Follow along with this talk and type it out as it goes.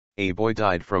A boy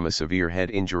died from a severe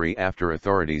head injury after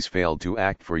authorities failed to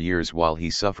act for years while he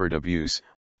suffered abuse,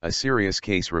 a serious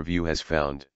case review has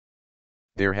found.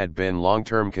 There had been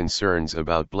long-term concerns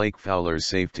about Blake Fowler's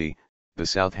safety, the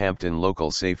Southampton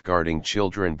Local Safeguarding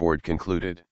Children Board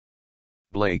concluded.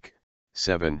 Blake,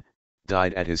 7,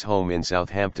 died at his home in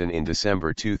Southampton in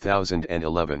December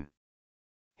 2011.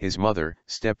 His mother,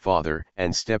 stepfather,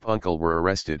 and step-uncle were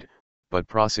arrested, but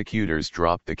prosecutors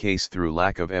dropped the case through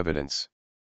lack of evidence.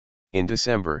 In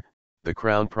December, the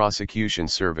Crown Prosecution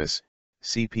Service,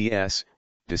 CPS,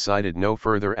 decided no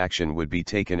further action would be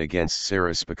taken against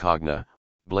Sarah Spacagna,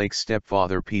 Blake's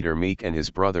stepfather Peter Meek and his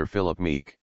brother Philip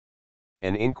Meek.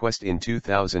 An inquest in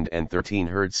 2013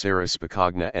 heard Sarah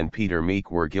Spacagna and Peter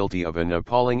Meek were guilty of an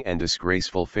appalling and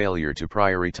disgraceful failure to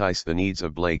prioritise the needs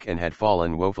of Blake and had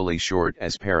fallen woefully short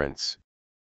as parents.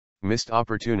 Missed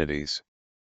opportunities.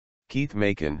 Keith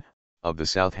Macon, of the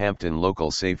Southampton Local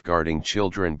Safeguarding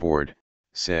Children Board,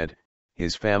 said,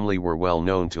 his family were well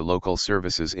known to local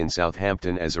services in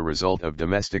Southampton as a result of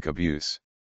domestic abuse.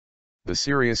 The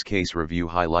serious case review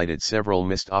highlighted several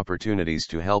missed opportunities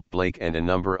to help Blake and a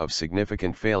number of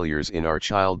significant failures in our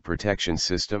child protection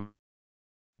system.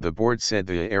 The board said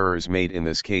the errors made in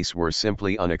this case were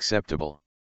simply unacceptable.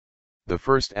 The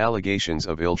first allegations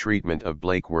of ill treatment of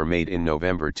Blake were made in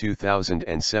November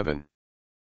 2007.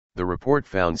 The report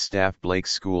found staff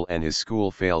Blake's school and his school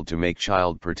failed to make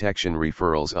child protection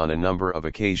referrals on a number of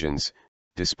occasions,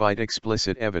 despite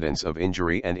explicit evidence of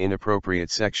injury and inappropriate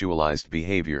sexualized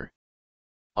behavior.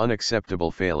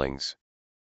 Unacceptable failings.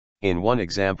 In one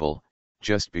example,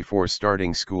 just before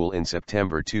starting school in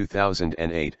September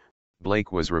 2008,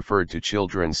 Blake was referred to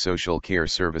Children's Social Care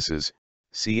Services,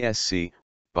 CSC,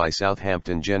 by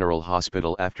Southampton General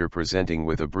Hospital after presenting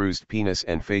with a bruised penis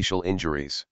and facial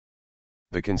injuries.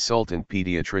 The consultant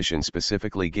pediatrician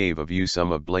specifically gave a view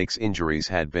some of Blake's injuries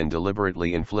had been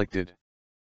deliberately inflicted.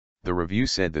 The review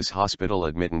said this hospital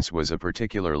admittance was a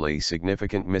particularly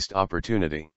significant missed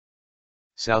opportunity.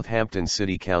 Southampton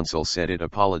City Council said it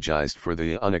apologized for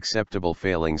the unacceptable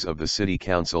failings of the City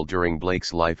Council during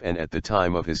Blake's life and at the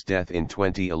time of his death in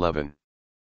 2011.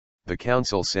 The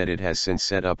council said it has since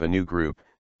set up a new group,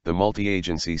 the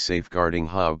Multi-Agency Safeguarding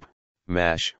Hub,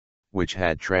 MASH, which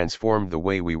had transformed the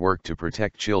way we work to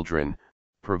protect children,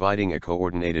 providing a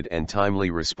coordinated and timely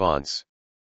response.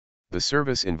 The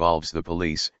service involves the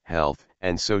police, health,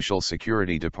 and social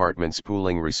security departments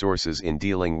pooling resources in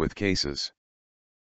dealing with cases.